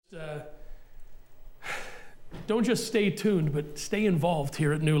don't just stay tuned, but stay involved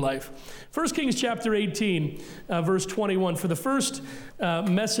here at New Life. 1 Kings chapter 18, verse 21. For the first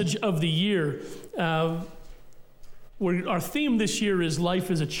message of the year, our theme this year is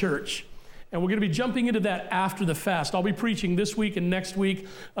Life as a Church. And we're going to be jumping into that after the fast. I'll be preaching this week and next week.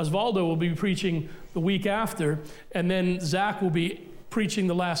 Osvaldo will be preaching the week after. And then Zach will be preaching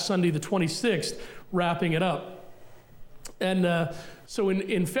the last Sunday, the 26th, wrapping it up. And so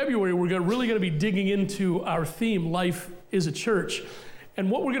in February, we're really going to be digging into our theme, Life is a Church.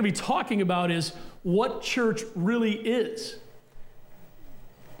 And what we're going to be talking about is what church really is,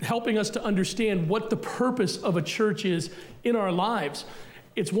 helping us to understand what the purpose of a church is in our lives.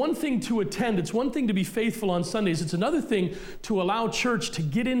 It's one thing to attend. It's one thing to be faithful on Sundays. It's another thing to allow church to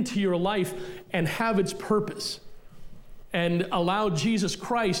get into your life and have its purpose and allow Jesus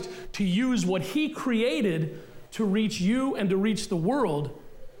Christ to use what he created to reach you and to reach the world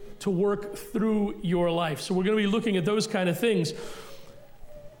to work through your life. So we're going to be looking at those kind of things.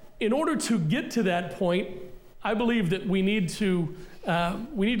 In order to get to that point, I believe that we need to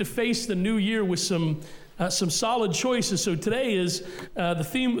face the new year with some solid choices. So today is the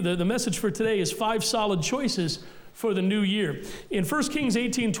theme. The message for today is 5 solid choices for the new year. In 1 Kings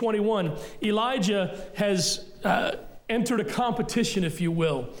 18:21, Elijah has entered a competition, if you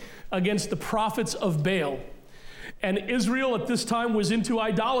will, against the prophets of Baal. And Israel at this time was into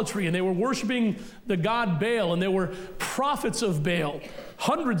idolatry, and they were worshiping the god Baal, and there were prophets of Baal,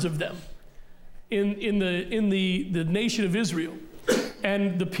 hundreds of them, in the nation of Israel.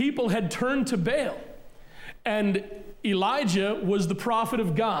 And the people had turned to Baal. And Elijah was the prophet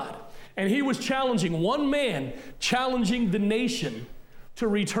of God. And he was challenging, one man challenging the nation to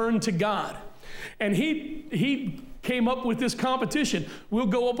return to God. And he came up with this competition. We'll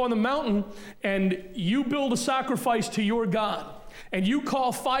go up on the mountain and you build a sacrifice to your God. And you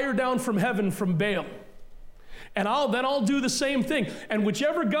call fire down from heaven from Baal. And I'll do the same thing. And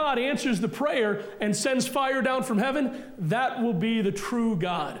whichever God answers the prayer and sends fire down from heaven, that will be the true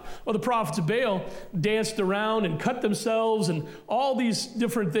God. Well, the prophets of Baal danced around and cut themselves and all these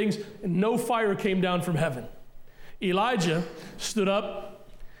different things, and no fire came down from heaven. Elijah stood up,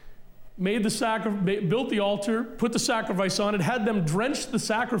 made the built the altar, put the sacrifice on it, had them drench the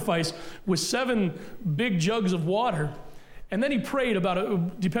sacrifice with 7 big jugs of water. And then he prayed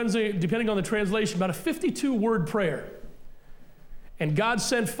depending on the translation, about a 52-word prayer. And God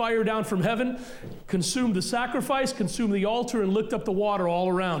sent fire down from heaven, consumed the sacrifice, consumed the altar, and licked up the water all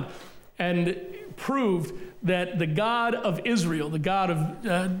around. And proved that the God of Israel, the God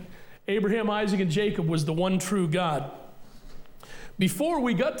of Abraham, Isaac, and Jacob, was the one true God. Before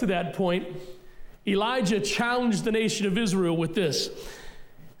we got to that point, Elijah challenged the nation of Israel with this.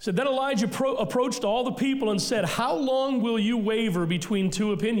 He said, then Elijah approached all the people and said, how long will you waver between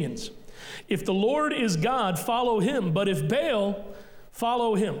 2 opinions? If the Lord is God, follow him, but if Baal,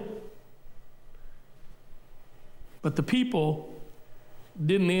 follow him. But the people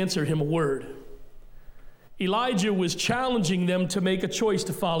didn't answer him a word. Elijah was challenging them to make a choice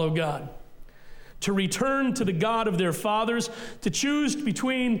to follow God, to return to the God of their fathers, to choose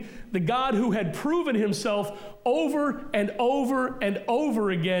between the God who had proven himself over and over and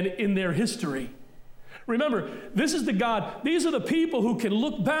over again in their history. Remember, this is the God, these are the people who can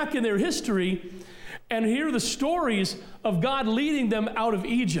look back in their history and hear the stories of God leading them out of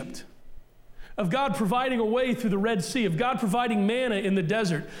Egypt, of God providing a way through the Red Sea, of God providing manna in the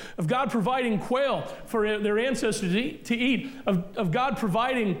desert, of God providing quail for their ancestors to eat, of God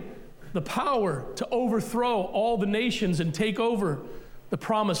providing the power to overthrow all the nations and take over the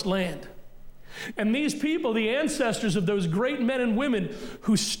promised land. And these people, the ancestors of those great men and women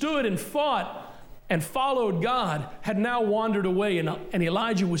who stood and fought and followed God, had now wandered away, and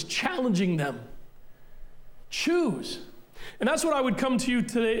Elijah was challenging them. Choose. And that's what I would come to you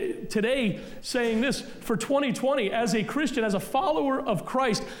today saying this. For 2020, as a Christian, as a follower of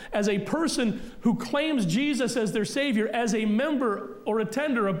Christ, as a person who claims Jesus as their Savior, as a member or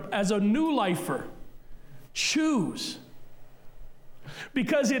attender, as a new lifer, choose.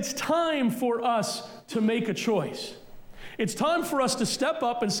 Because it's time for us to make a choice. It's time for us to step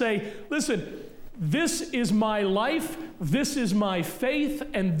up and say, listen, this is my life, this is my faith,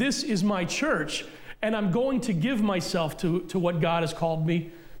 and this is my church. And I'm going to give myself to what God has called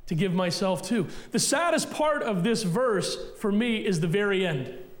me to give myself to. The saddest part of this verse for me is the very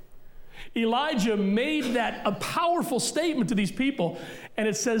end. Elijah made that a powerful statement to these people, and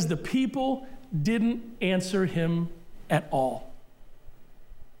it says the people didn't answer him at all.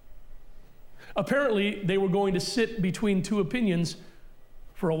 Apparently, they were going to sit between 2 opinions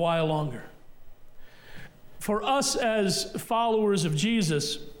for a while longer. For us as followers of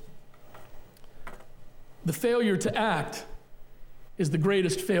Jesus, the failure to act is the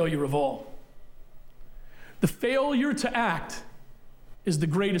greatest failure of all. The failure to act is the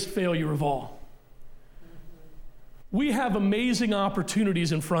greatest failure of all. We have amazing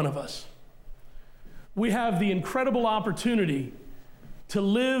opportunities in front of us. We have the incredible opportunity to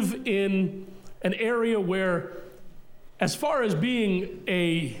live in an area where, as far as being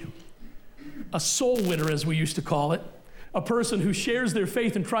a soul winner, as we used to call it, a person who shares their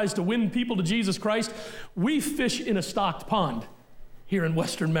faith and tries to win people to Jesus Christ, we fish in a stocked pond here in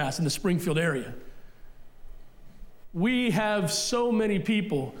Western Mass, in the Springfield area. We have so many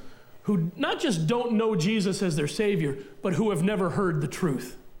people who not just don't know Jesus as their Savior, but who have never heard the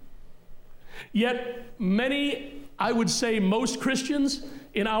truth. Yet many, I would say most Christians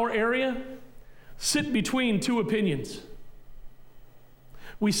in our area, sit between two opinions.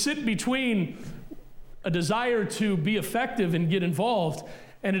 We sit between a desire to be effective and get involved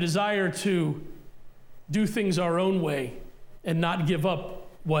and a desire to do things our own way and not give up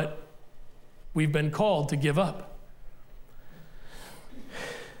what we've been called to give up.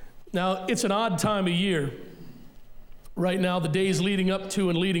 Now, it's an odd time of year. Right now, the days leading up to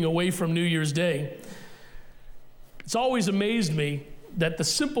and leading away from New Year's Day. It's always amazed me that the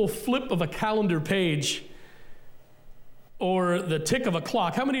simple flip of a calendar page or the tick of a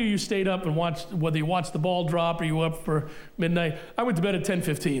clock. How many of you stayed up and watched, whether you watched the ball drop or you were up for midnight? I went to bed at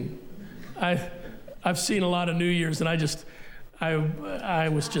 10:15. I've seen a lot of New Year's, and I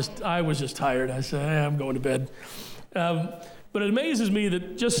was just tired. I said, I'm going to bed. But it amazes me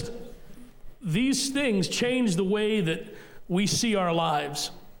that just these things change the way that we see our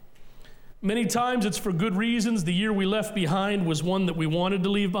lives. Many times it's for good reasons. The year we left behind was one that we wanted to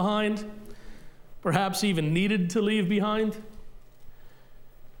leave behind, perhaps even needed to leave behind.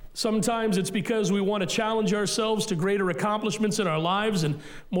 Sometimes it's because we want to challenge ourselves to greater accomplishments in our lives and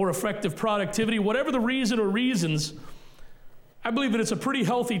more effective productivity. Whatever the reason or reasons, I believe that it's a pretty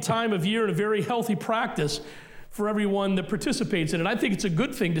healthy time of year and a very healthy practice for everyone that participates in it. I think it's a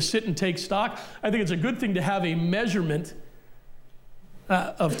good thing to sit and take stock. I think it's a good thing to have a measurement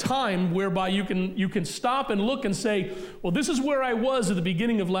of time whereby you can stop and look and say, well, this is where I was at the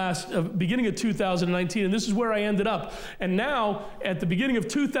beginning of 2019, and this is where I ended up. And now, at the beginning of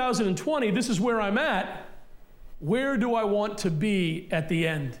 2020, this is where I'm at. Where do I want to be at the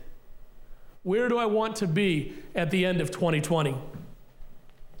end? Where do I want to be at the end of 2020?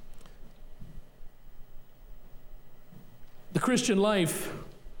 The Christian life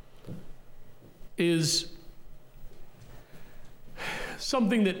is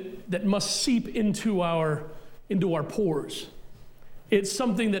something that must seep into our pores. It's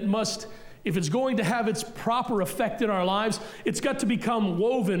something that must, if it's going to have its proper effect in our lives, it's got to become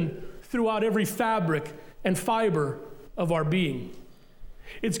woven throughout every fabric and fiber of our being.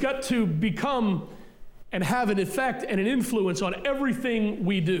 It's got to become and have an effect and an influence on everything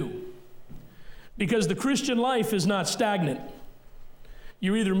we do. Because the Christian life is not stagnant.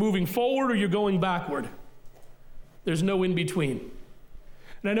 You're either moving forward or you're going backward. There's no in between.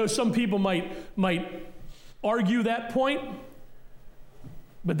 And I know some people might argue that point,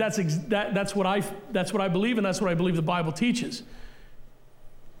 but that's what I believe, and that's what I believe the Bible teaches. The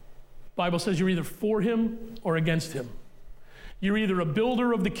Bible says you're either for him or against him. You're either a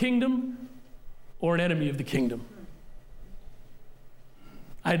builder of the kingdom or an enemy of the kingdom.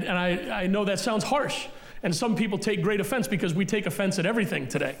 I know that sounds harsh, and some people take great offense because we take offense at everything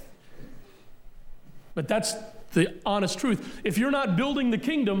today. But that's the honest truth. If you're not building the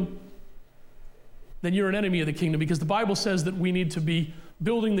kingdom, then you're an enemy of the kingdom, because the Bible says that we need to be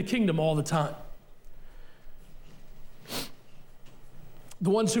building the kingdom all the time.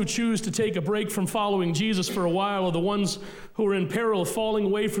 The ones who choose to take a break from following Jesus for a while are the ones who are in peril of falling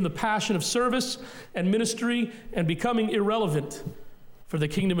away from the passion of service and ministry and becoming irrelevant for the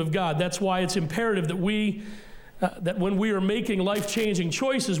kingdom of God. That's why it's imperative that that when we are making life-changing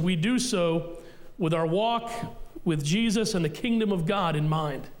choices, we do so with our walk with Jesus and the kingdom of God in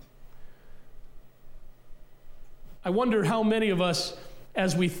mind. I wonder how many of us,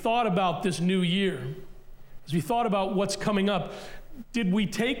 as we thought about this new year, as we thought about what's coming up, did we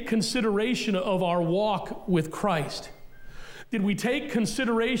take consideration of our walk with Christ? Did we take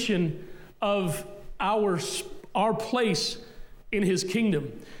consideration of our place in his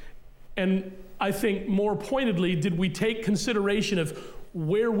kingdom? And I think more pointedly, did we take consideration of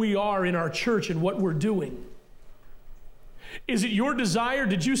where we are in our church and what we're doing? Is it your desire?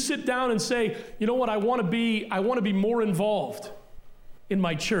 Did you sit down and say, you know what, I want to be more involved in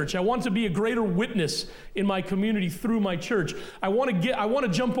my church. I want to be a greater witness in my community through my church. I want to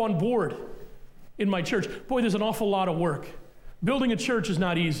jump on board in my church. Boy, there's an awful lot of work. Building a church is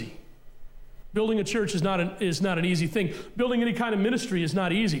not easy. Building a church is not an easy thing. Building any kind of ministry is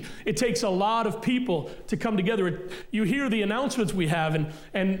not easy. It takes a lot of people to come together. You hear the announcements we have,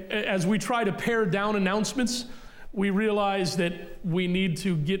 and as we try to pare down announcements, we realize that we need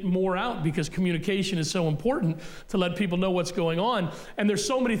to get more out because communication is so important to let people know what's going on. And there's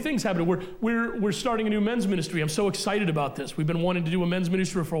so many things happening. We're starting a new men's ministry. I'm so excited about this. We've been wanting to do a men's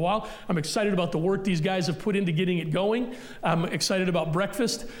ministry for a while. I'm excited about the work these guys have put into getting it going. I'm excited about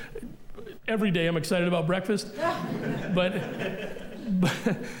breakfast. Every day I'm excited about breakfast.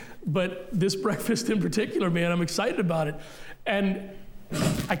 But this breakfast in particular, man, I'm excited about it. And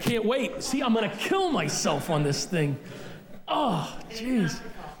I can't wait. See, I'm going to kill myself on this thing. Oh, jeez.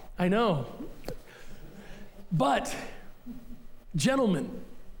 I know. But, gentlemen,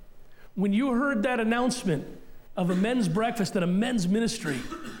 when you heard that announcement of a men's breakfast and a men's ministry,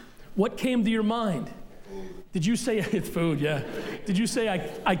 what came to your mind? Did you say, it's food, yeah. Did you say,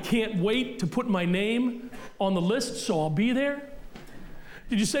 I can't wait to put my name on the list so I'll be there?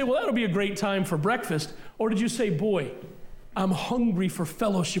 Did you say, well, that'll be a great time for breakfast? Or did you say, boy, I'm hungry for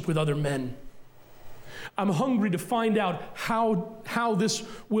fellowship with other men. I'm hungry to find out how this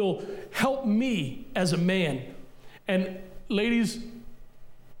will help me as a man. And ladies,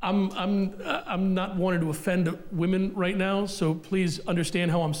 I'm not wanting to offend women right now, so please understand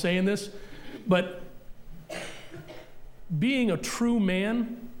how I'm saying this. But being a true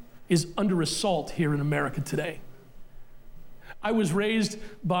man is under assault here in America today. I was raised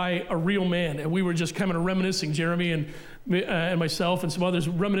by a real man, and we were just kind of reminiscing, Jeremy and myself and some others,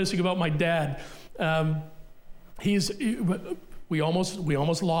 reminiscing about my dad. We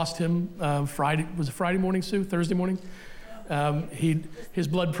almost lost him Friday. Was it Friday morning, Sue? Thursday morning? His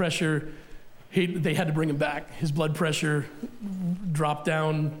blood pressure, they had to bring him back. His blood pressure dropped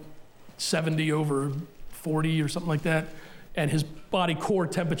down 70 over 40 or something like that, and his body core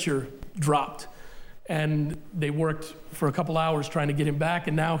temperature dropped. And they worked for a couple hours trying to get him back,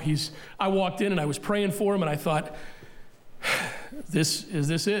 and now I walked in and I was praying for him, and I thought, is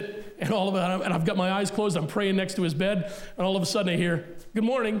this it? And all of it, and I've got my eyes closed, I'm praying next to his bed, and all of a sudden I hear, good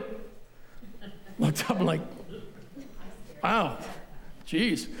morning. Looked up, I'm like, wow,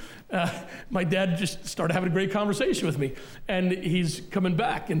 geez. My dad just started having a great conversation with me, and he's coming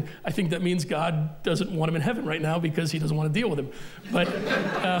back, and I think that means God doesn't want him in heaven right now because he doesn't want to deal with him.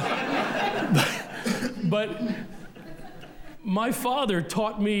 But my father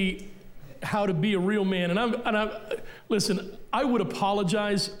taught me how to be a real man, and listen, I would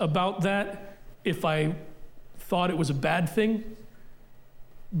apologize about that if I thought it was a bad thing,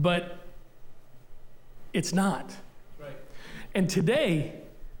 but it's not. Right. And today,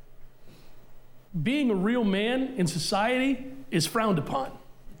 being a real man in society is frowned upon.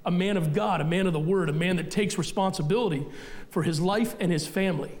 A man of God, a man of the Word, a man that takes responsibility for his life and his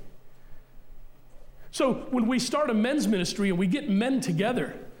family. So when we start a men's ministry and we get men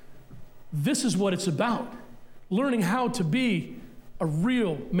together, this is what it's about. Learning how to be a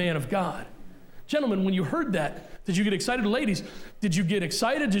real man of God. Gentlemen, when you heard that, did you get excited? Ladies, did you get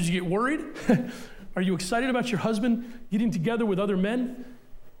excited? Did you get worried? Are you excited about your husband getting together with other men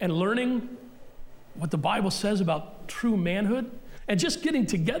and learning what the Bible says about true manhood? And just getting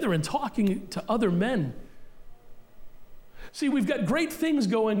together and talking to other men. See, we've got great things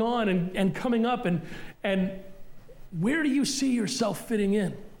going on and coming up, and where do you see yourself fitting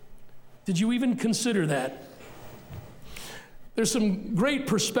in? Did you even consider that? There's some great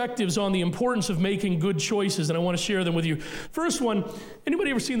perspectives on the importance of making good choices, and I want to share them with you. First one,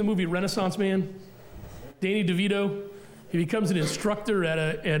 anybody ever seen the movie Renaissance Man? Danny DeVito? He becomes an instructor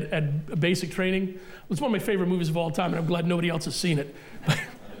at basic training. It's one of my favorite movies of all time, and I'm glad nobody else has seen it.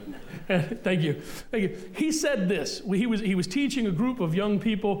 Thank you. He said this. He was teaching a group of young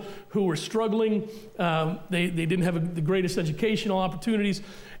people who were struggling. They didn't have the greatest educational opportunities.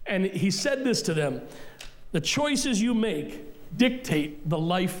 And he said this to them: the choices you make dictate the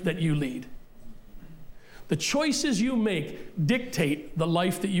life that you lead. The choices you make dictate the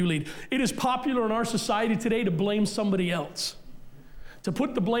life that you lead. It is popular in our society today to blame somebody else, to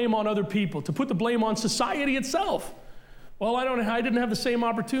put the blame on other people, to put the blame on society itself. Well, I didn't have the same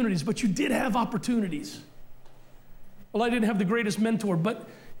opportunities, but you did have opportunities. Well, I didn't have the greatest mentor, but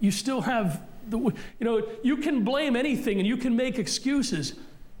you still have you can blame anything and you can make excuses,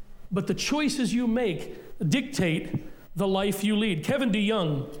 but the choices you make dictate the life you lead. Kevin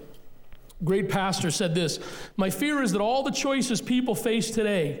DeYoung, great pastor, said this: my fear is that all the choices people face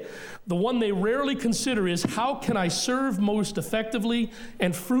today, the one they rarely consider is, how can I serve most effectively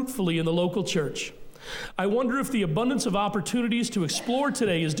and fruitfully in the local church? I wonder if the abundance of opportunities to explore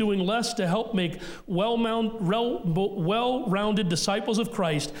today is doing less to help make well-rounded disciples of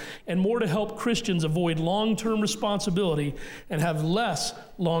Christ and more to help Christians avoid long-term responsibility and have less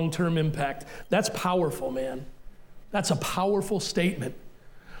long-term impact. That's powerful, man. That's a powerful statement.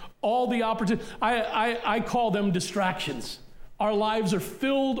 All the opportunities, I call them distractions. Our lives are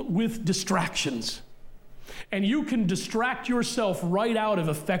filled with distractions. And you can distract yourself right out of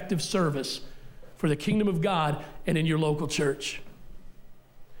effective service for the kingdom of God and in your local church.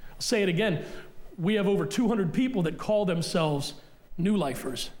 I'll say it again. We have over 200 people that call themselves New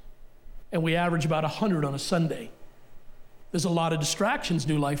Lifers, and we average about 100 on a Sunday. There's a lot of distractions,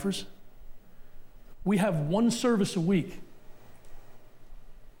 New Lifers. We have one service a week.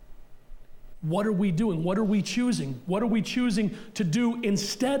 What are we doing? What are we choosing? What are we choosing to do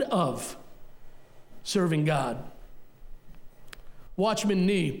instead of serving God? Watchman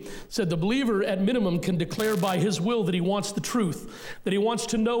Nee said, the believer at minimum can declare by his will that he wants the truth, that he wants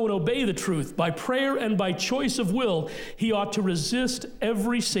to know and obey the truth. By prayer and by choice of will, he ought to resist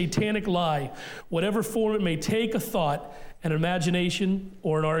every satanic lie, whatever form it may take, a thought, an imagination,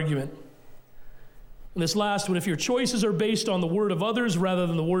 or an argument. And this last one, if your choices are based on the word of others rather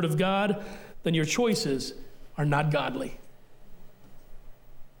than the word of God, then your choices are not godly.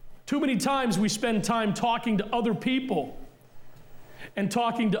 Too many times we spend time talking to other people and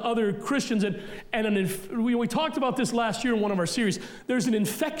talking to other Christians. We talked about this last year in one of our series. There's an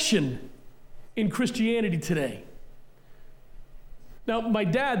infection in Christianity today. Now, my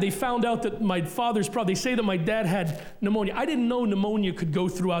dad, they found out that my father's they say that my dad had pneumonia. I didn't know pneumonia could go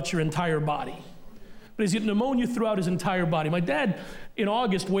throughout your entire body. But he's got pneumonia throughout his entire body. My dad, in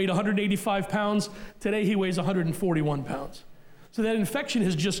August, weighed 185 pounds. Today, he weighs 141 pounds. So that infection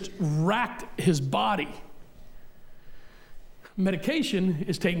has just racked his body. Medication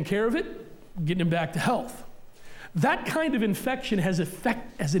is taking care of it, getting him back to health. That kind of infection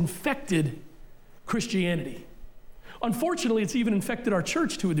has infected Christianity. Unfortunately, it's even infected our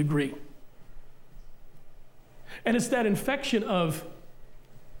church to a degree. And it's that infection of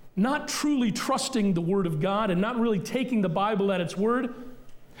not truly trusting the Word of God and not really taking the Bible at its word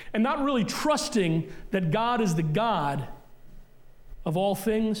and not really trusting that God is the God of all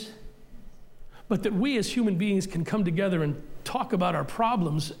things, but that we as human beings can come together and talk about our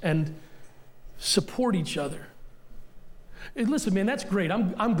problems and support each other. And listen, man, that's great.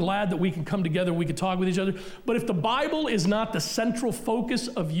 I'm glad that we can come together and we can talk with each other. But if the Bible is not the central focus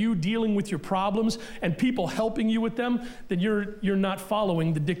of you dealing with your problems and people helping you with them, then you're not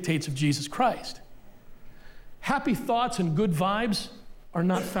following the dictates of Jesus Christ. Happy thoughts and good vibes are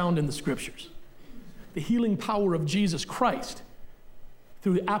not found in the Scriptures. The healing power of Jesus Christ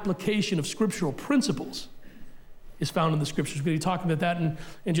through the application of scriptural principles is found in the Scriptures. We're going to be talking about that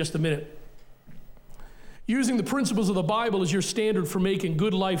in just a minute. Using the principles of the Bible as your standard for making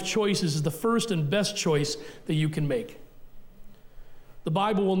good life choices is the first and best choice that you can make. The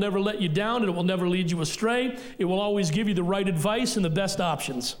Bible will never let you down, and it will never lead you astray. It will always give you the right advice and the best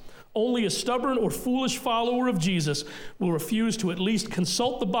options. Only a stubborn or foolish follower of Jesus will refuse to at least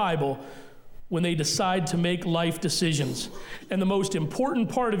consult the Bible when they decide to make life decisions. And the most important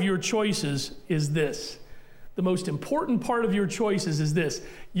part of your choices is this. The most important part of your choices is this.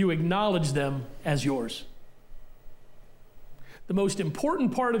 You acknowledge them as yours. The most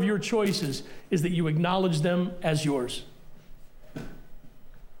important part of your choices is that you acknowledge them as yours.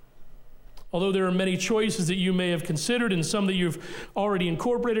 Although there are many choices that you may have considered and some that you've already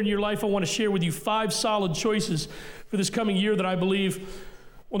incorporated in your life, I want to share with you 5 solid choices for this coming year that I believe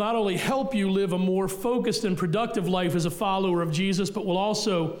will not only help you live a more focused and productive life as a follower of Jesus, but will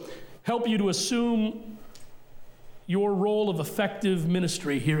also help you to assume your role of effective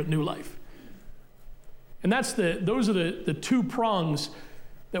ministry here at New Life. And those are the 2 prongs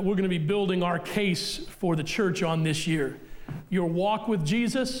that we're going to be building our case for the church on this year. Your walk with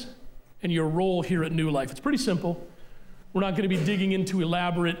Jesus and your role here at New Life. It's pretty simple. We're not going to be digging into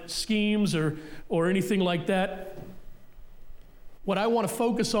elaborate schemes or anything like that. What I want to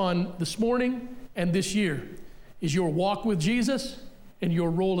focus on this morning and this year is your walk with Jesus and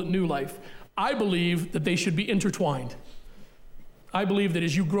your role at New Life. I believe that they should be intertwined. I believe that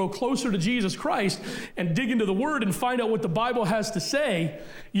as you grow closer to Jesus Christ and dig into the Word and find out what the Bible has to say,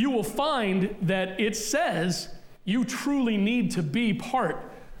 you will find that it says you truly need to be part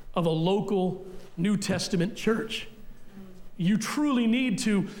of a local New Testament church. You truly need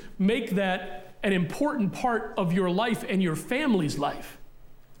to make that an important part of your life and your family's life.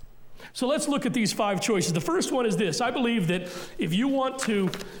 So let's look at these 5 choices. The first one is this. I believe that if you want to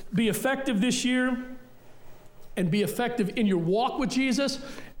be effective this year and be effective in your walk with Jesus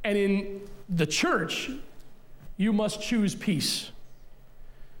and in the church, you must choose peace.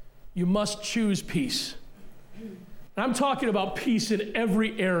 You must choose peace. And I'm talking about peace in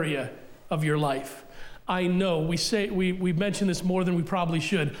every area of your life. I know we mention this more than we probably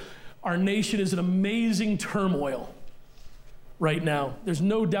should. Our nation is in amazing turmoil right now. There's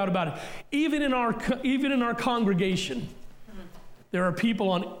no doubt about it. Even in our congregation, there are people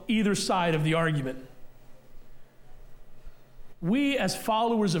on either side of the argument. We as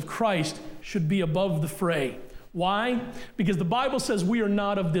followers of Christ should be above the fray. Why? Because the Bible says we are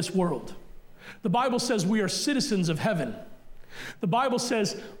not of this world. The Bible says we are citizens of heaven. The Bible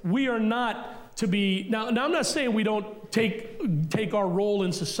says we are not to be, now I'm not saying we don't take our role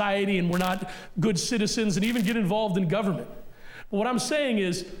in society and we're not good citizens and even get involved in government. But what I'm saying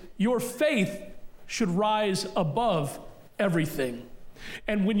is your faith should rise above everything.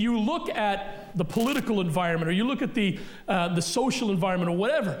 And when you look at the political environment, or you look at the social environment, or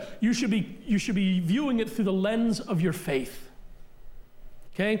whatever, you should be viewing it through the lens of your faith.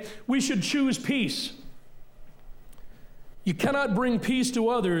 Okay? We should choose peace. You cannot bring peace to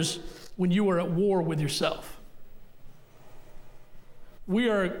others when you are at war with yourself.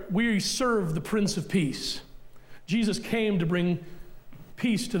 We serve the Prince of Peace. Jesus came to bring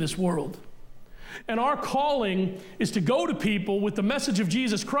peace to this world. And our calling is to go to people with the message of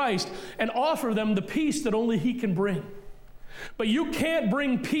Jesus Christ and offer them the peace that only He can bring. But you can't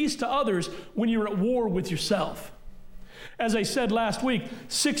bring peace to others when you're at war with yourself. As I said last week,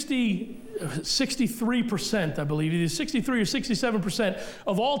 63%, I believe, either 63 or 67%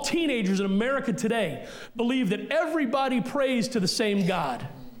 of all teenagers in America today believe that everybody prays to the same God.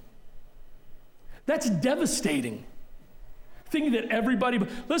 That's devastating. Thinking that everybody,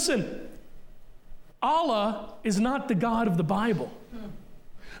 listen, Allah is not the God of the Bible.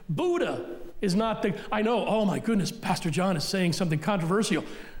 Buddha is not the, I know, oh my goodness, Pastor John is saying something controversial.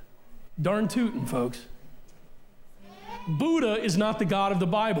 Darn tootin', folks. Buddha is not the God of the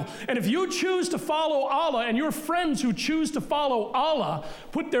Bible. And if you choose to follow Allah, and your friends who choose to follow Allah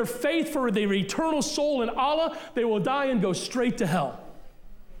put their faith for their eternal soul in Allah, they will die and go straight to hell.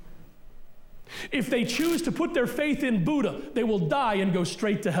 If they choose to put their faith in Buddha, they will die and go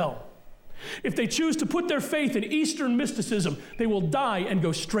straight to hell. If they choose to put their faith in Eastern mysticism, they will die and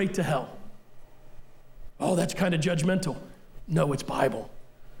go straight to hell. Oh, that's kind of judgmental. No, it's Bible.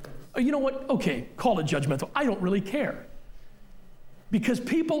 Oh, you know what? Okay, call it judgmental. I don't really care. Because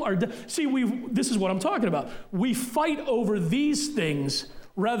people are, this is what I'm talking about. We fight over these things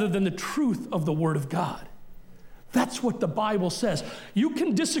rather than the truth of the Word of God. That's what the Bible says. You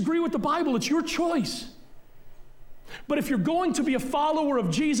can disagree with the Bible, it's your choice. But if you're going to be a follower of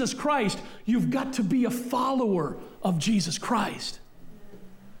Jesus Christ, you've got to be a follower of Jesus Christ.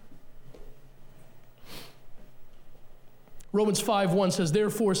 Romans 5:1 says,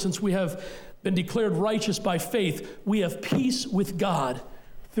 therefore, since we have been declared righteous by faith, we have peace with God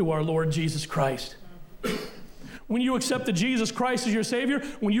through our Lord Jesus Christ. When you accepted Jesus Christ as your Savior,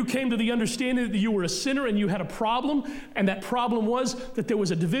 when you came to the understanding that you were a sinner and you had a problem, and that problem was that there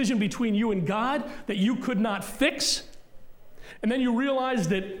was a division between you and God that you could not fix, and then you realized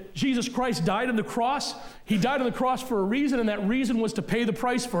that Jesus Christ died on the cross. He died on the cross for a reason, and that reason was to pay the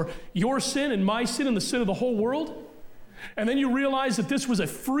price for your sin and my sin and the sin of the whole world. And then you realized that this was a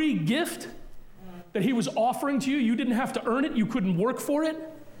free gift that He was offering to you. You didn't have to earn it. You couldn't work for it.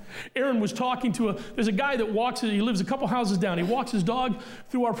 Aaron was talking to there's a guy that walks, he lives a couple houses down. He walks his dog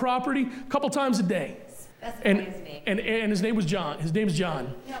through our property a couple times a day. And his name was John. His name is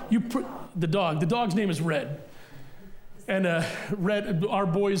John. The dog's name is Red. And Red, our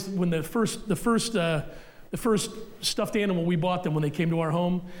boys, when the first stuffed animal we bought them when they came to our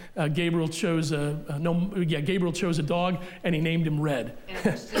home, Gabriel chose a dog, and he named him Red.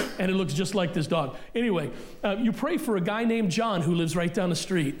 And it looks just like this dog. Anyway, you pray for a guy named John who lives right down the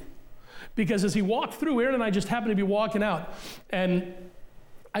street. Because as he walked through, Aaron and I just happened to be walking out, and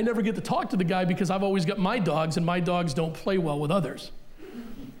I never get to talk to the guy because I've always got my dogs, and my dogs don't play well with others.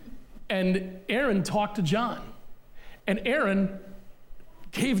 And Aaron talked to John. And Aaron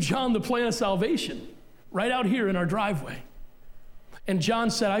gave John the plan of salvation right out here in our driveway. And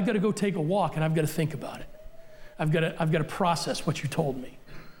John said, I've got to go take a walk and I've got to think about it. I've got to process what you told me.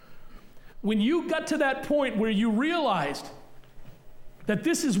 When you got to that point where you realized that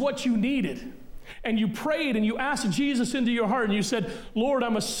this is what you needed, and you prayed and you asked Jesus into your heart and you said, Lord,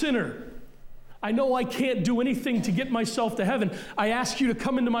 I'm a sinner. I know I can't do anything to get myself to heaven. I ask you to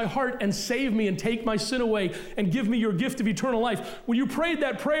come into my heart and save me and take my sin away and give me your gift of eternal life. When you prayed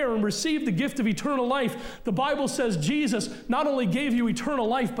that prayer and received the gift of eternal life, the Bible says Jesus not only gave you eternal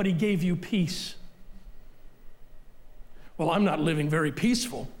life, but He gave you peace. Well, I'm not living very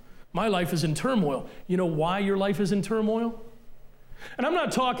peaceful. My life is in turmoil. You know why your life is in turmoil? And I'm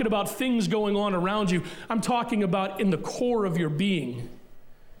not talking about things going on around you. I'm talking about in the core of your being.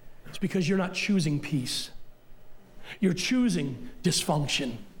 It's because you're not choosing peace. You're choosing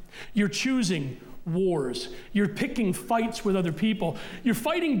dysfunction. You're choosing wars. You're picking fights with other people. You're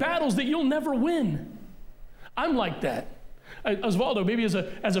fighting battles that you'll never win. I'm like that. Osvaldo, maybe as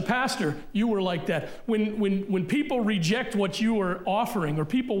a pastor, you were like that. When people reject what you are offering or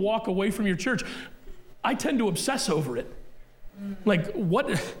people walk away from your church, I tend to obsess over it. Like what?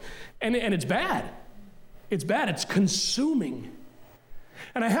 And it's bad. It's bad. It's consuming.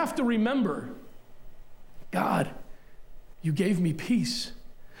 And I have to remember, God, you gave me peace.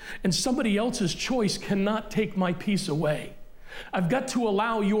 And somebody else's choice cannot take my peace away. I've got to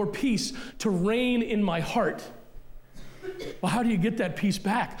allow your peace to reign in my heart. Well, how do you get that peace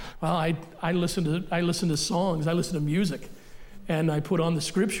back? Well, I listen to songs, I listen to music, and I put on the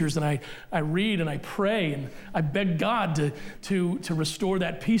scriptures, and I read and I pray, and I beg God to restore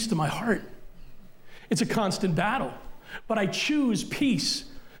that peace to my heart. It's a constant battle, but I choose peace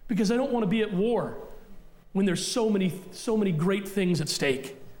because I don't want to be at war when there's so many great things at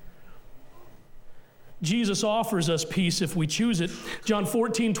stake. Jesus offers us peace if we choose it. John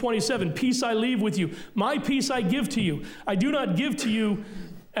 14:27, peace I leave with you. My peace I give to you. I do not give to you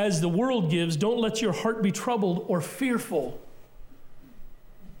as the world gives. Don't let your heart be troubled or fearful.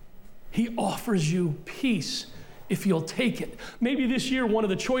 He offers you peace if you'll take it. Maybe this year one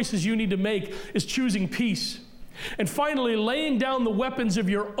of the choices you need to make is choosing peace. And finally, laying down the weapons of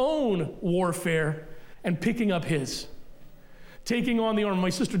your own warfare and picking up his. Taking on the armor. My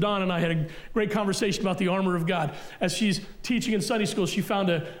sister Dawn and I had a great conversation about the armor of God. As she's teaching in Sunday school, she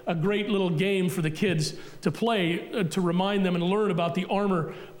found a great little game for the kids to play to remind them and learn about the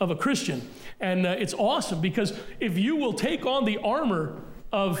armor of a Christian. And it's awesome because if you will take on the armor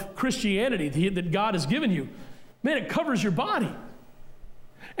of Christianity that God has given you, man, it covers your body.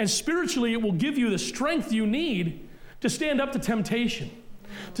 And spiritually, it will give you the strength you need to stand up to temptation,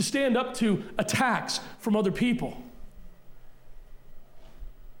 to stand up to attacks from other people.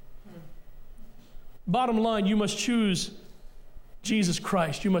 Bottom line, you must choose Jesus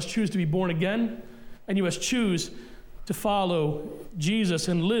Christ. You must choose to be born again, and you must choose to follow Jesus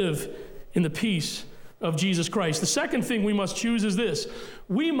and live in the peace of Jesus Christ. The second thing we must choose is this.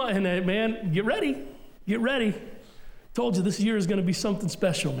 Man, get ready. Get ready. Told you this year is going to be something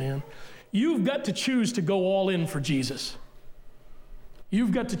special, man. You've got to choose to go all in for Jesus.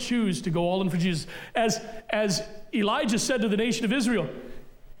 You've got to choose to go all in for Jesus. As Elijah said to the nation of Israel,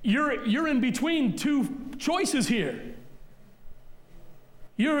 you're in between two choices here.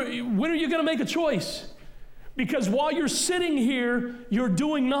 When are you going to make a choice? Because while you're sitting here, you're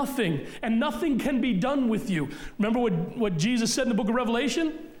doing nothing, and nothing can be done with you. Remember what Jesus said in the book of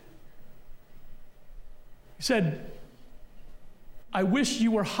Revelation? He said, I wish you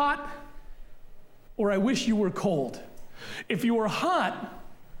were hot, or I wish you were cold. If you were hot,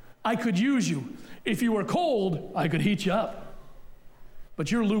 I could use you. If you were cold, I could heat you up. But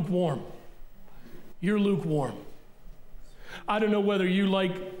you're lukewarm. You're lukewarm. I don't know whether you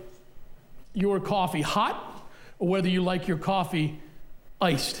like your coffee hot or whether you like your coffee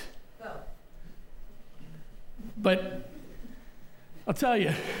iced. But I'll tell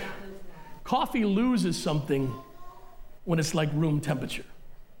you, coffee loses something when it's like room temperature.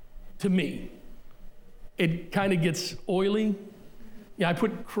 To me, it kind of gets oily. Yeah, I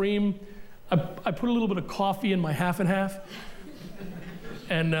put cream. I put a little bit of coffee in my half and half.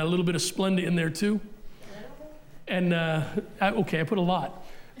 And a little bit of Splenda in there too. And I put a lot.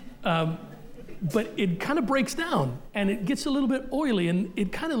 But it kind of breaks down and it gets a little bit oily and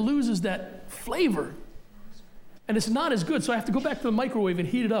it kind of loses that flavor. And it's not as good, so I have to go back to the microwave and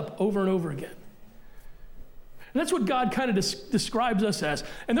heat it up over and over again. And that's what God kind of describes us as.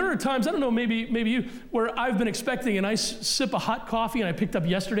 And there are times, I don't know, maybe you, where I've been expecting a nice sip of hot coffee and I picked up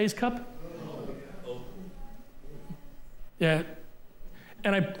yesterday's cup. Yeah.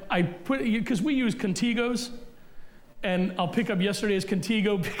 And I put, because we use Contigos, and I'll pick up yesterday's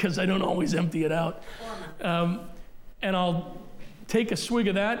Contigo because I don't always empty it out. And I'll take a swig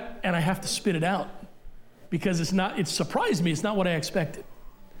of that, and I have to spit it out because it surprised me. It's not what I expected.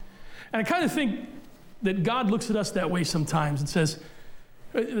 And I kind of think that God looks at us that way sometimes and says,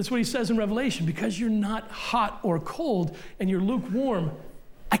 that's what he says in Revelation, because you're not hot or cold and you're lukewarm,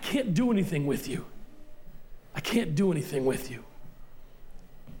 I can't do anything with you. I can't do anything with you.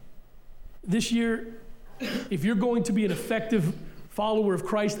 This year, if you're going to be an effective follower of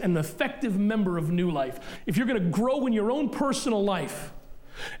Christ and an effective member of New Life, if you're going to grow in your own personal life,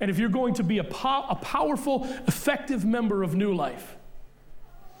 and if you're going to be a powerful, effective member of New Life,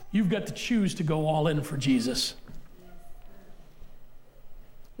 You've got to choose to go all in for Jesus.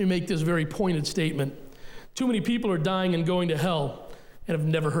 Let me make this very pointed statement. Too many people are dying and going to hell and have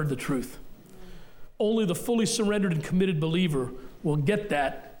never heard the truth. Only the fully surrendered and committed believer will get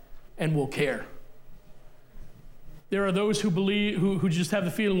that and will care. There are those who believe, who just have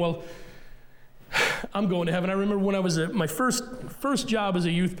the feeling, well, I'm going to heaven. I remember when I was my first job as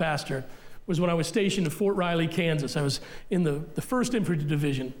a youth pastor was when I was stationed in Fort Riley, Kansas. I was in the 1st Infantry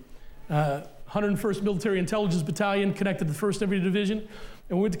Division, 101st Military Intelligence Battalion, connected to the 1st Infantry Division,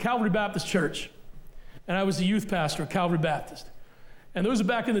 and we went to Calvary Baptist Church. And I was the youth pastor at Calvary Baptist. And those are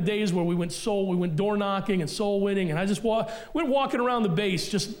back in the days where we went door knocking and soul winning, and I just went walking around the base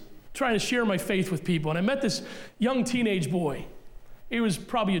just trying to share my faith with people. And I met this young teenage boy. He was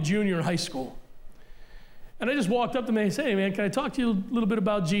probably a junior in high school. And I just walked up to him and I said, hey man, can I talk to you a little bit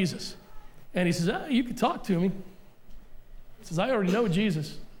about Jesus? And he says, you can talk to me. He says, I already know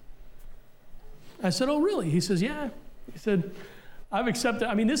Jesus. I said, oh really? He says, yeah. He said, I've accepted.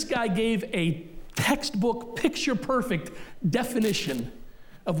 I mean, this guy gave a textbook, picture-perfect definition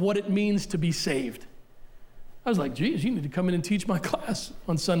of what it means to be saved. I was like, geez, you need to come in and teach my class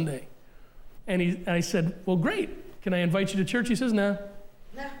on Sunday. And I said, well, great. Can I invite you to church? He says, no.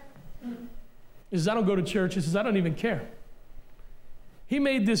 He says, I don't go to church. He says, I don't even care. He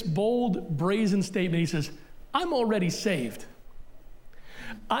made this bold, brazen statement. He says, I'm already saved.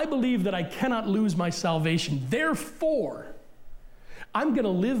 I believe that I cannot lose my salvation. Therefore, I'm going to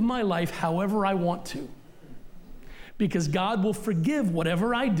live my life however I want to, because God will forgive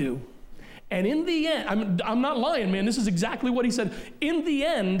whatever I do. And in the end, I'm not lying, man. This is exactly what he said. In the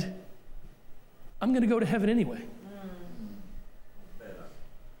end, I'm going to go to heaven anyway.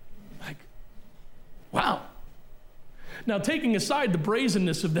 Like, wow. Now, taking aside the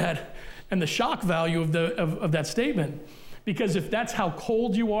brazenness of that and the shock value of that statement, because if that's how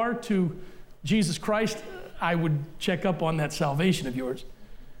cold you are to Jesus Christ, I would check up on that salvation of yours.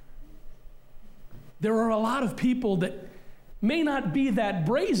 There are a lot of people that may not be that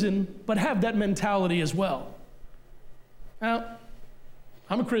brazen, but have that mentality as well. Now,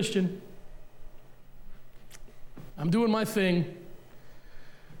 I'm a Christian. I'm doing my thing.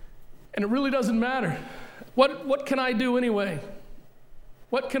 And it really doesn't matter. What can I do anyway?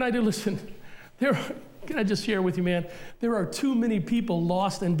 What can I do? Listen, can I just share with you, man? There are too many people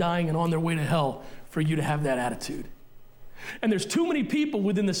lost and dying and on their way to hell for you to have that attitude. And there's too many people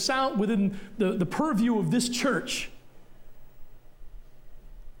within the purview of this church,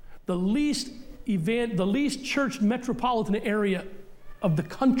 the least church metropolitan area of the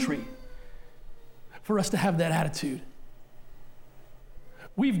country, for us to have that attitude.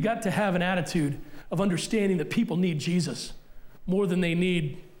 We've got to have an attitude of understanding that people need Jesus more than they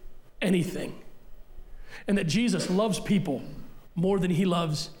need anything. And that Jesus loves people more than he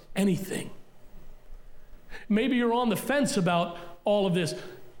loves anything. Maybe you're on the fence about all of this.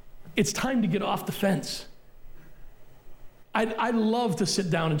 It's time to get off the fence. I'd love to sit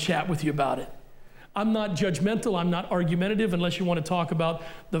down and chat with you about it. I'm not judgmental. I'm not argumentative unless you want to talk about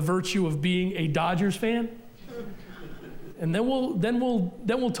the virtue of being a Dodgers fan. And then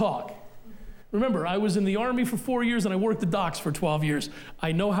we'll talk. Remember, I was in the Army for 4 years and I worked the docks for 12 years.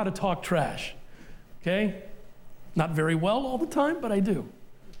 I know how to talk trash. Okay? Not very well all the time, but I do.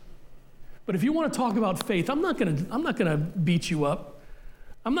 But if you want to talk about faith, I'm not gonna beat you up.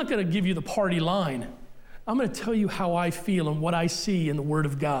 I'm not gonna give you the party line. I'm gonna tell you how I feel and what I see in the Word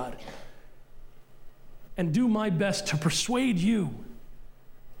of God. And do my best to persuade you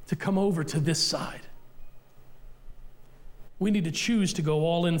to come over to this side. We need to choose to go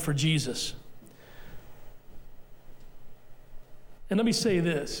all in for Jesus. And let me say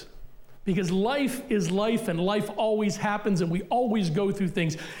this, because life is life and life always happens and we always go through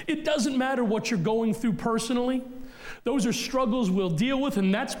things. It doesn't matter what you're going through personally. Those are struggles we'll deal with,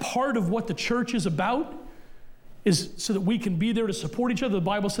 and that's part of what the church is about, is so that we can be there to support each other. The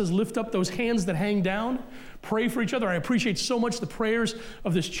Bible says, lift up those hands that hang down, pray for each other. I appreciate so much the prayers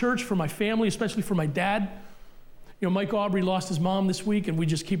of this church for my family, especially for my dad. You know, Mike Aubrey lost his mom this week, and we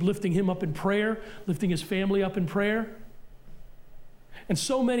just keep lifting him up in prayer, lifting his family up in prayer. And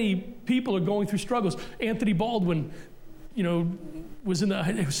so many people are going through struggles. Anthony Baldwin, you know, was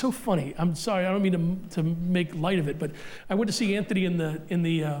it was so funny. I'm sorry, I don't mean to make light of it, but I went to see Anthony in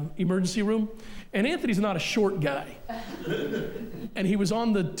the emergency room, and Anthony's not a short guy. And he was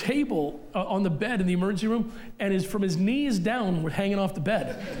on the table, on the bed in the emergency room, and from his knees down, were hanging off the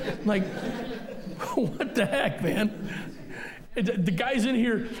bed. Like, what the heck, man? The guy's in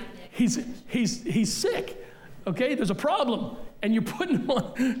here, he's sick, okay? There's a problem. And you're putting him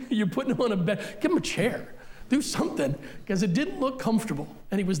on a bed. Give him a chair. Do something, because it didn't look comfortable.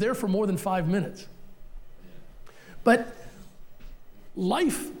 And he was there for more than 5 minutes. But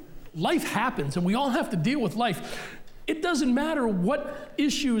life happens, and we all have to deal with life. It doesn't matter what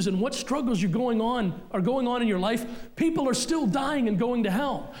issues and what struggles are going on in your life. People are still dying and going to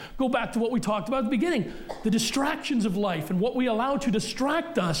hell. Go back to what we talked about at the beginning. The distractions of life and what we allow to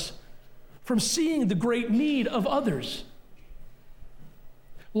distract us from seeing the great need of others.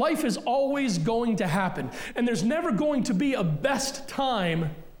 Life is always going to happen, and there's never going to be a best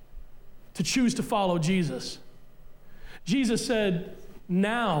time to choose to follow Jesus. Jesus said,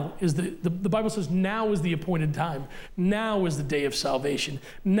 now is the Bible says now is the appointed time. Now is the day of salvation.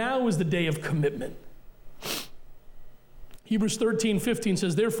 Now is the day of commitment. Hebrews 13:15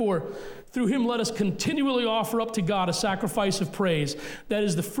 says, therefore, through him let us continually offer up to God a sacrifice of praise. That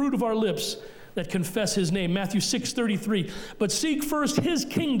is the fruit of our lips that confess his name. Matthew 6:33, but seek first his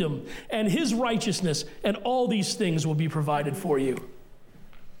kingdom and his righteousness, and all these things will be provided for you.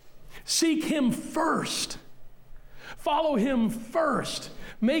 Seek him first. Follow him first.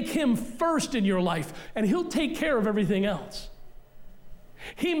 Make him first in your life, and he'll take care of everything else.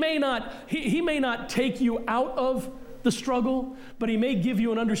 He may not take you out of the struggle, but he may give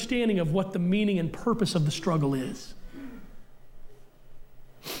you an understanding of what the meaning and purpose of the struggle is.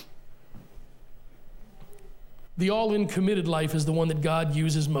 The all-in committed life is the one that God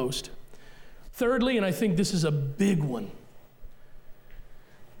uses most. Thirdly, and I think this is a big one,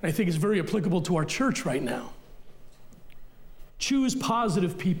 I think it's very applicable to our church right now. Choose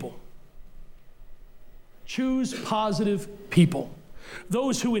positive people. Choose positive people.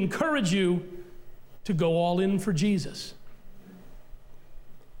 Those who encourage you to go all in for Jesus.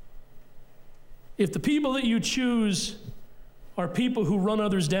 If the people that you choose are people who run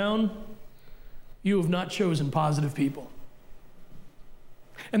others down, you have not chosen positive people.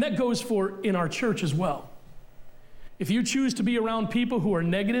 And that goes for in our church as well. If you choose to be around people who are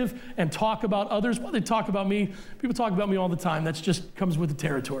negative and talk about others, well, they talk about me. People talk about me all the time. That just comes with the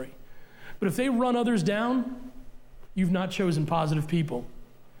territory. But if they run others down, you've not chosen positive people.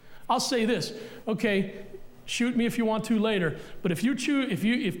 I'll say this, okay, shoot me if you want to later, but if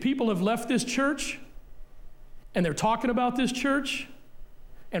people have left this church and they're talking about this church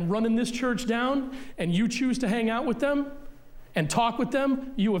and running this church down, and you choose to hang out with them and talk with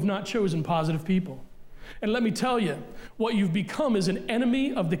them, you have not chosen positive people. And let me tell you, what you've become is an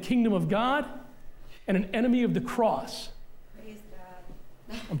enemy of the kingdom of God and an enemy of the cross. Praise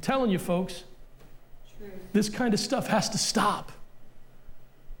God. I'm telling you, folks, True. This kind of stuff has to stop.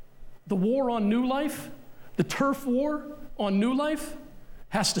 The war on New Life, the turf war on New Life,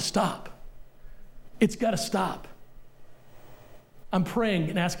 has to stop. It's got to stop. I'm praying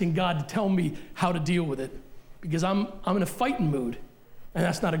and asking God to tell me how to deal with it, because I'm in a fighting mood, and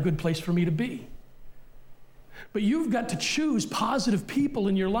that's not a good place for me to be. But you've got to choose positive people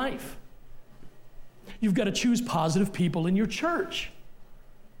in your life. You've got to choose positive people in your church.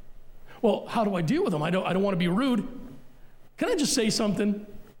 Well, how do I deal with them? I don't want to be rude. Can I just say something?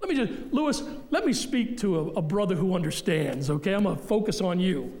 Lewis, let me speak to a brother who understands, okay? I'm going to focus on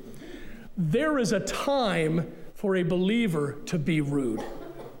you. There is a time for a believer to be rude.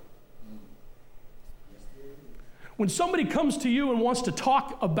 When somebody comes to you and wants to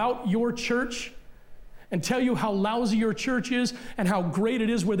talk about your church and tell you how lousy your church is and how great it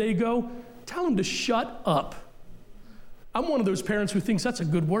is where they go, tell them to shut up. I'm one of those parents who thinks that's a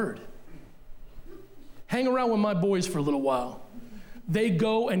good word. Hang around with my boys for a little while. They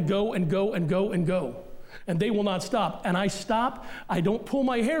go and go and go and go and go, and they will not stop. And I stop. I don't pull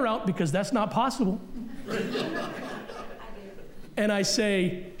my hair out because that's not possible. And I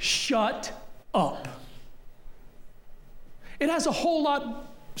say, shut up. It has a whole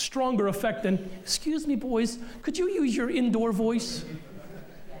lot stronger effect than, excuse me, boys, could you use your indoor voice?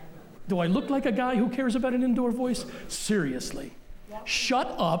 Do I look like a guy who cares about an indoor voice? Seriously.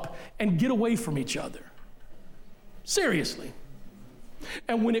 Shut up and get away from each other. Seriously.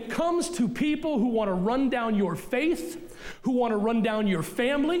 And when it comes to people who want to run down your faith, who want to run down your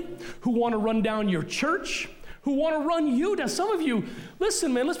family, who want to run down your church, who want to run you down. Some of you,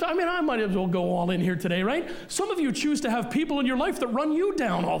 listen, man, I might as well go all in here today, right? Some of you choose to have people in your life that run you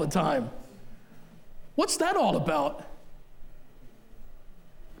down all the time. What's that all about?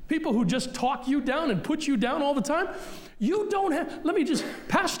 People who just talk you down and put you down all the time? You don't have,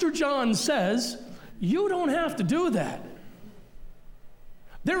 Pastor John says, you don't have to do that.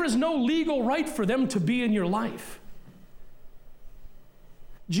 There is no legal right for them to be in your life.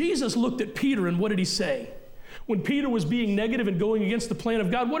 Jesus looked at Peter, and what did he say? When Peter was being negative and going against the plan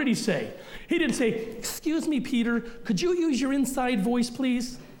of God, what did he say? He didn't say, excuse me, Peter, could you use your inside voice,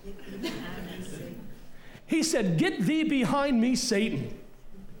 please? He said, "Get thee behind me, Satan."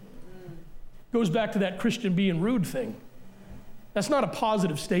 Goes back to that Christian being rude thing. That's not a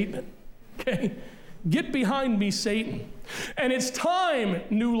positive statement, okay? Get behind me, Satan. And it's time,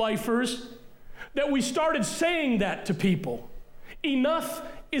 New Lifers, that we started saying that to people. Enough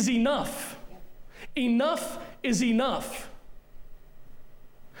is enough. Enough is enough.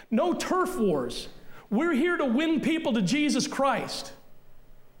 No turf wars. We're here to win people to Jesus Christ.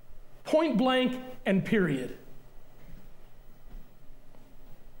 Point blank and period.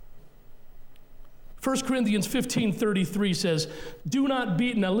 1 Corinthians 15:33 says, "Do not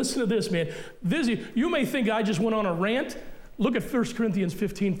be," now listen to this, man. You may think I just went on a rant. Look at 1 Corinthians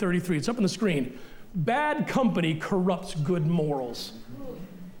 15:33. It's up on the screen. Bad company corrupts good morals.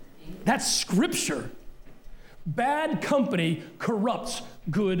 That's scripture. Bad company corrupts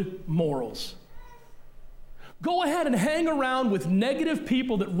good morals. Go ahead and hang around with negative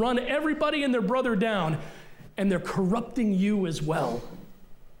people that run everybody and their brother down, and they're corrupting you as well.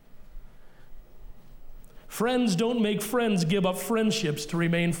 Friends don't make friends give up friendships to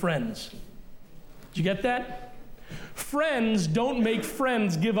remain friends. Did you get that? Friends don't make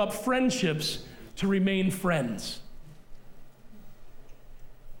friends give up friendships to remain friends.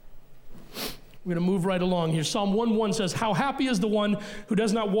 We're going to move right along here. Psalm 1:1 says, "How happy is the one who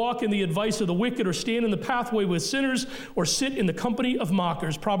does not walk in the advice of the wicked, or stand in the pathway with sinners, or sit in the company of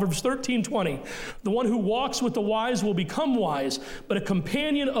mockers." Proverbs 13:20, "The one who walks with the wise will become wise, but a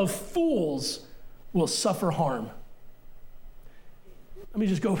companion of fools will suffer harm." Let me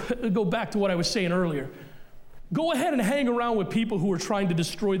just go back to what I was saying earlier. Go ahead and hang around with people who are trying to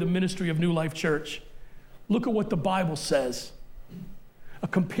destroy the ministry of New Life Church. Look at what the Bible says. A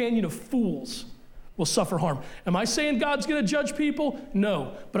companion of fools will suffer harm. Am I saying God's going to judge people?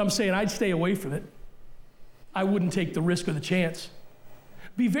 No, but I'm saying I'd stay away from it. I wouldn't take the risk or the chance.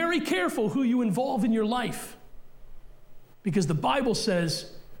 Be very careful who you involve in your life, because the Bible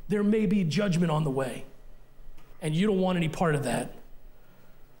says there may be judgment on the way, and you don't want any part of that.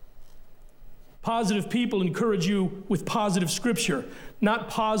 Positive people encourage you with positive scripture, not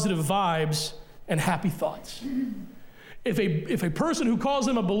positive vibes and happy thoughts. If a person who calls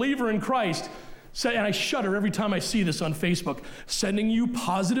them a believer in Christ, and I shudder every time I see this on Facebook, sending you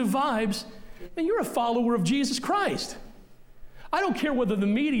positive vibes, then you're a follower of Jesus Christ. I don't care whether the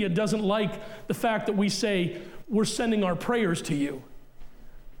media doesn't like the fact that we say we're sending our prayers to you.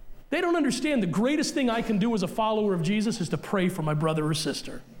 They don't understand the greatest thing I can do as a follower of Jesus is to pray for my brother or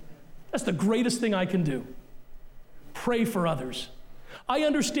sister. That's the greatest thing I can do. Pray for others. I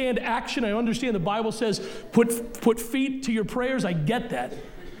understand action. I understand the Bible says put feet to your prayers. I get that.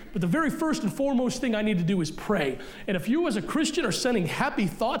 But the very first and foremost thing I need to do is pray. And if you as a Christian are sending happy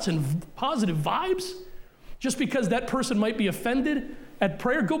thoughts and positive vibes, just because that person might be offended at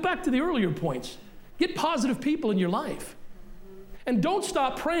prayer, go back to the earlier points. Get positive people in your life. And don't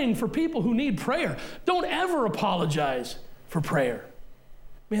stop praying for people who need prayer. Don't ever apologize for prayer.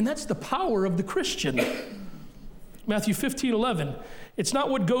 Man, that's the power of the Christian. Matthew 15:11. It's not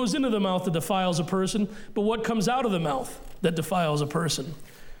what goes into the mouth that defiles a person, but what comes out of the mouth that defiles a person.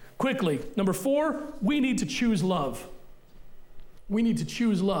 Quickly, number 4, we need to choose love. We need to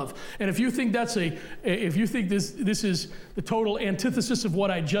choose love. And if you think this is the total antithesis of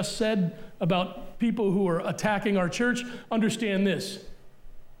what I just said about people who are attacking our church, understand this.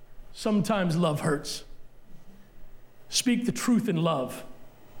 Sometimes love hurts. Speak the truth in love,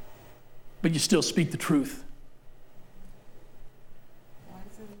 but you still speak the truth.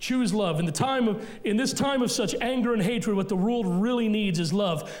 Choose love. In this time of such anger and hatred, what the world really needs is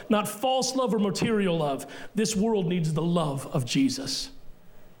love, not false love or material love. This world needs the love of Jesus.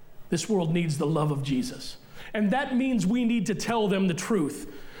 This world needs the love of Jesus. And that means we need to tell them the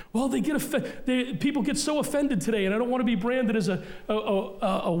truth. Well, people get so offended today, and I don't want to be branded as a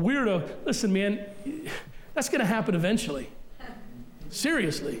weirdo. Listen, man, that's going to happen eventually.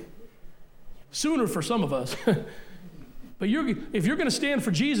 Seriously. Sooner for some of us. But if you're going to stand for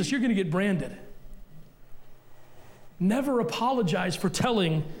Jesus, you're going to get branded. Never apologize for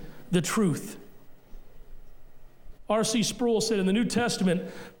telling the truth. R.C. Sproul said in the New Testament,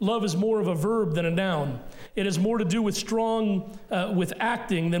 love is more of a verb than a noun. It has more to do with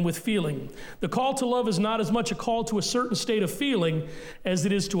acting than with feeling. The call to love is not as much a call to a certain state of feeling as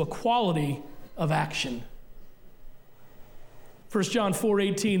it is to a quality of action. 1 John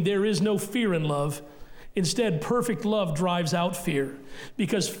 4:18, there is no fear in love. Instead, perfect love drives out fear,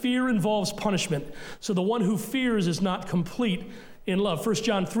 because fear involves punishment. So the one who fears is not complete in love. 1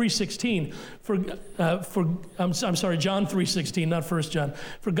 John 3:16. John 3:16, not 1 John.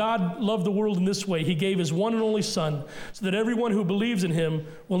 For God loved the world in this way. He gave his one and only Son, so that everyone who believes in him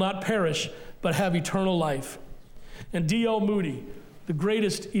will not perish, but have eternal life. And D.L. Moody, the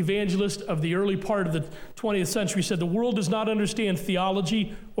greatest evangelist of the early part of the 20th century, said, the world does not understand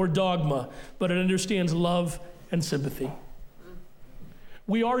theology or dogma, but it understands love and sympathy.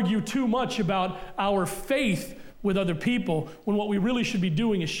 We argue too much about our faith with other people when what we really should be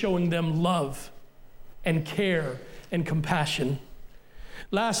doing is showing them love and care and compassion.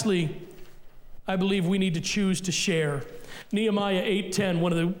 Lastly, I believe we need to choose to share. Nehemiah 8:10,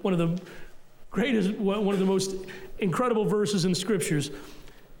 one of the most incredible verses in the scriptures.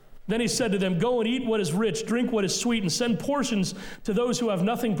 Then he said to them, go and eat what is rich, drink what is sweet, and send portions to those who have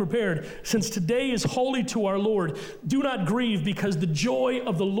nothing prepared. Since today is holy to our Lord, do not grieve, because the joy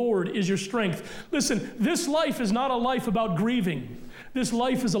of the Lord is your strength. Listen, this life is not a life about grieving. This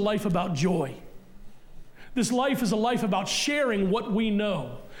life is a life about joy. This life is a life about sharing what we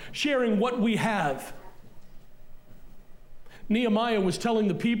know, sharing what we have. Nehemiah was telling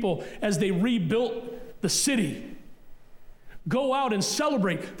the people as they rebuilt the city, go out and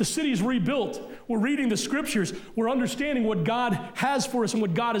celebrate. The city's rebuilt. We're reading the scriptures. We're understanding what God has for us and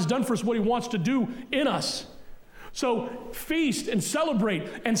what God has done for us, what he wants to do in us. So feast and celebrate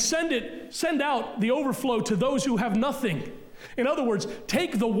and send out the overflow to those who have nothing. In other words,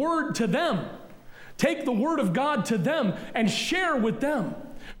 take the word to them. Take the word of God to them and share with them.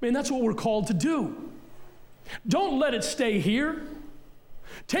 Man, that's what we're called to do. Don't let it stay here.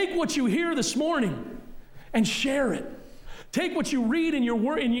 Take what you hear this morning and share it. Take what you read in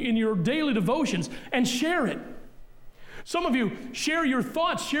your daily devotions and share it. Some of you share your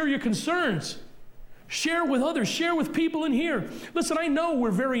thoughts, share your concerns. Share with others, share with people in here. Listen, I know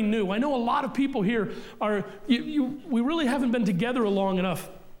we're very new. I know a lot of people here we really haven't been together long enough,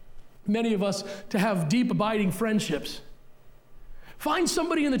 many of us, to have deep, abiding friendships. Find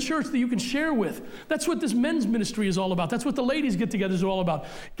somebody in the church that you can share with. That's what this men's ministry is all about. That's what the ladies get-togethers are all about.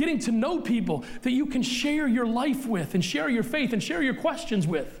 Getting to know people that you can share your life with and share your faith and share your questions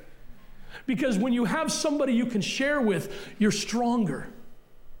with. Because when you have somebody you can share with, you're stronger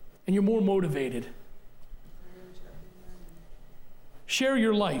and you're more motivated. Share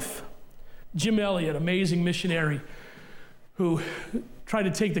your life. Jim Elliot, amazing missionary who tried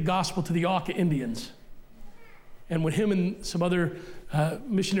to take the gospel to the Auca Indians. And when him and some other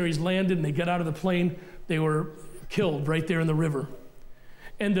missionaries landed and they got out of the plane, they were killed right there in the river.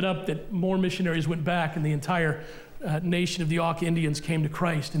 Ended up that more missionaries went back and the entire nation of the Auca Indians came to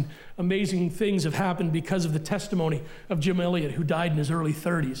Christ. And amazing things have happened because of the testimony of Jim Elliot, who died in his early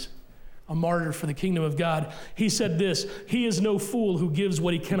 30s, a martyr for the kingdom of God. He said this, he is no fool who gives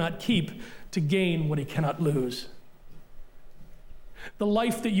what he cannot keep to gain what he cannot lose. The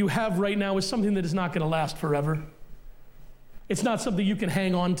life that you have right now is something that is not going to last forever. It's not something you can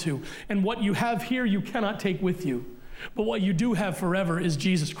hang on to. And what you have here, you cannot take with you. But what you do have forever is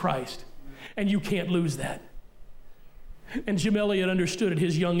Jesus Christ. And you can't lose that. And Jim Elliot understood at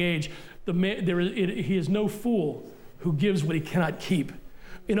his young age, he is no fool who gives what he cannot keep.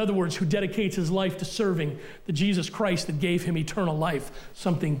 In other words, who dedicates his life to serving the Jesus Christ that gave him eternal life,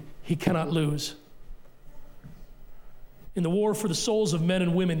 something he cannot lose. In the war for the souls of men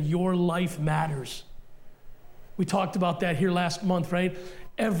and women, your life matters. We talked about that here last month, right?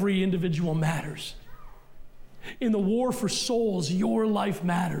 Every individual matters. In the war for souls, your life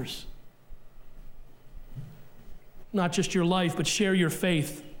matters. Not just your life, but share your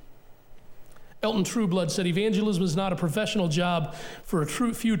faith. Elton Trueblood said, evangelism is not a professional job for a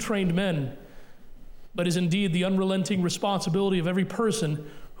few trained men, but is indeed the unrelenting responsibility of every person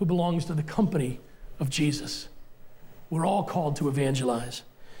who belongs to the company of Jesus. We're all called to evangelize.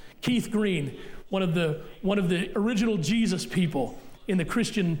 Keith Green, one of the original Jesus people in the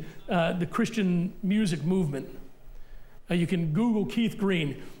Christian music movement. You can Google Keith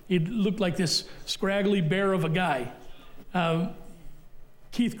Green. He looked like this scraggly bear of a guy.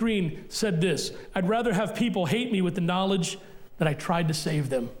 Keith Green said this, I'd rather have people hate me with the knowledge that I tried to save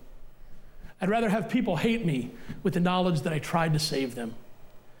them. I'd rather have people hate me with the knowledge that I tried to save them.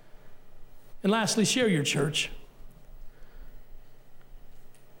 And lastly, share your church.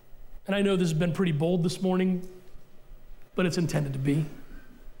 And I know this has been pretty bold this morning, but it's intended to be.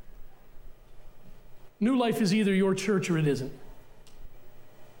 New Life is either your church or it isn't.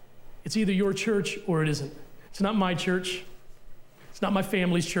 It's either your church or it isn't. It's not my church. It's not my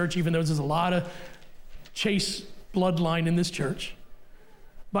family's church, even though there's a lot of Chase bloodline in this church.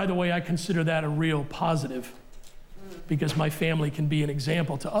 By the way, I consider that a real positive because my family can be an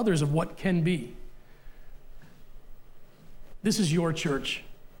example to others of what can be. This is your church,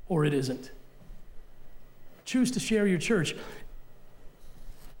 or it isn't. Choose to share your church.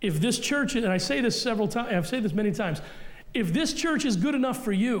 If this church, and I say this several times, I've said this many times, if this church is good enough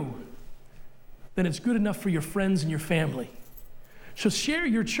for you, then it's good enough for your friends and your family. So share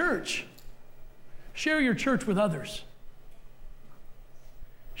your church. Share your church with others.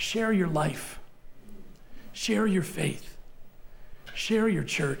 Share your life. Share your faith. Share your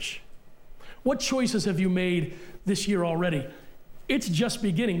church. What choices have you made this year already? It's just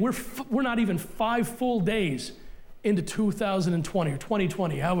beginning. We're not even 5 full days into 2020 or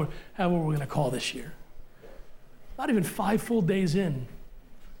 2020, however we're going to call this year. Not even 5 full days in.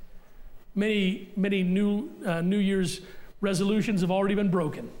 Many New Year's resolutions have already been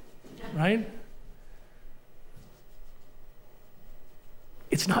broken, right?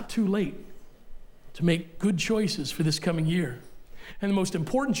 It's not too late to make good choices for this coming year. And the most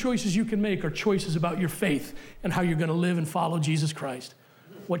important choices you can make are choices about your faith and how you're going to live and follow Jesus Christ.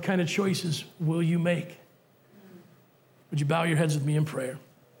 What kind of choices will you make? Would you bow your heads with me in prayer?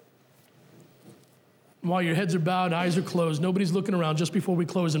 And while your heads are bowed, eyes are closed, nobody's looking around, just before we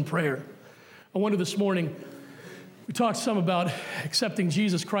close in prayer, I wonder this morning, we talked some about accepting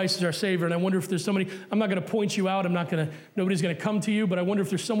Jesus Christ as our Savior, and I wonder if there's somebody, I'm not going to point you out, nobody's going to come to you, but I wonder if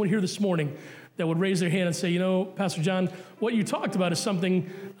there's someone here this morning that would raise their hand and say, you know, Pastor John, what you talked about is something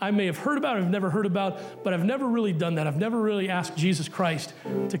I may have heard about, I've never heard about, but I've never really done that. I've never really asked Jesus Christ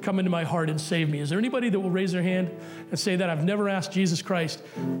to come into my heart and save me. Is there anybody that will raise their hand and say that? I've never asked Jesus Christ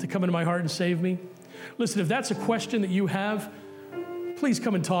to come into my heart and save me. Listen, if that's a question that you have, please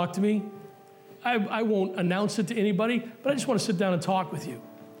come and talk to me. I won't announce it to anybody, but I just want to sit down and talk with you.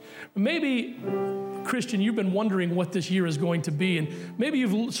 Maybe, Christian, you've been wondering what this year is going to be, and maybe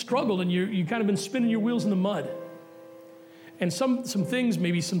you've struggled and you kind of been spinning your wheels in the mud. And some things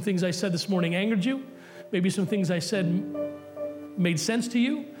I said this morning angered you. Maybe some things I said made sense to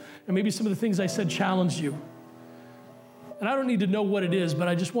you. And maybe some of the things I said challenged you. And I don't need to know what it is, but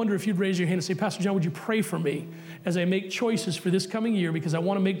I just wonder if you'd raise your hand and say, Pastor John, would you pray for me as I make choices for this coming year, because I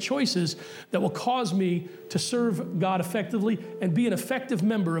want to make choices that will cause me to serve God effectively and be an effective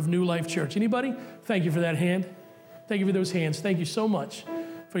member of New Life Church. Anybody? Thank you for that hand. Thank you for those hands. Thank you so much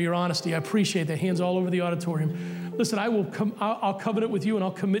for your honesty. I appreciate that. Hands all over the auditorium. Listen, I'll covenant with you and I'll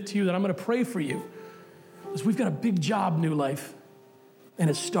commit to you that I'm going to pray for you, because we've got a big job, New Life, and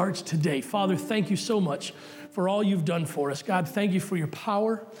it starts today. Father, thank you so much for all you've done for us. God, thank you for your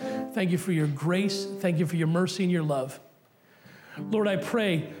power. Thank you for your grace. Thank you for your mercy and your love. Lord, I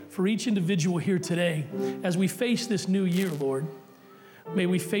pray for each individual here today as we face this new year, Lord. May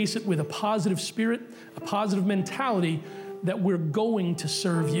we face it with a positive spirit, a positive mentality that we're going to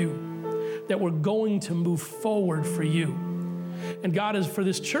serve you, that we're going to move forward for you. And God, as for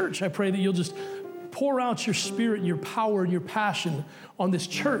this church, I pray that you'll just pour out your spirit and your power and your passion on this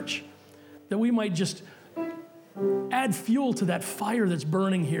church, that we might just add fuel to that fire that's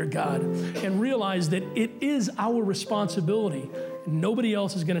burning here, God, and realize that it is our responsibility. Nobody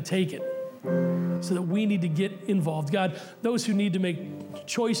else is going to take it, so that we need to get involved. God, those who need to make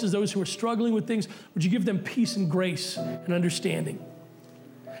choices, those who are struggling with things, would you give them peace and grace and understanding?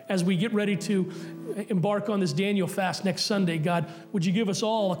 As we get ready to embark on this Daniel fast next Sunday, God, would you give us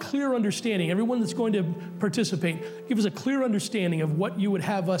all a clear understanding, everyone that's going to participate, give us a clear understanding of what you would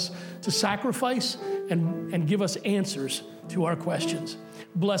have us to sacrifice and give us answers to our questions.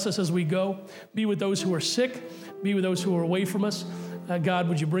 Bless us as we go. Be with those who are sick. Be with those who are away from us. God,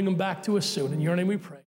 would you bring them back to us soon? In your name we pray.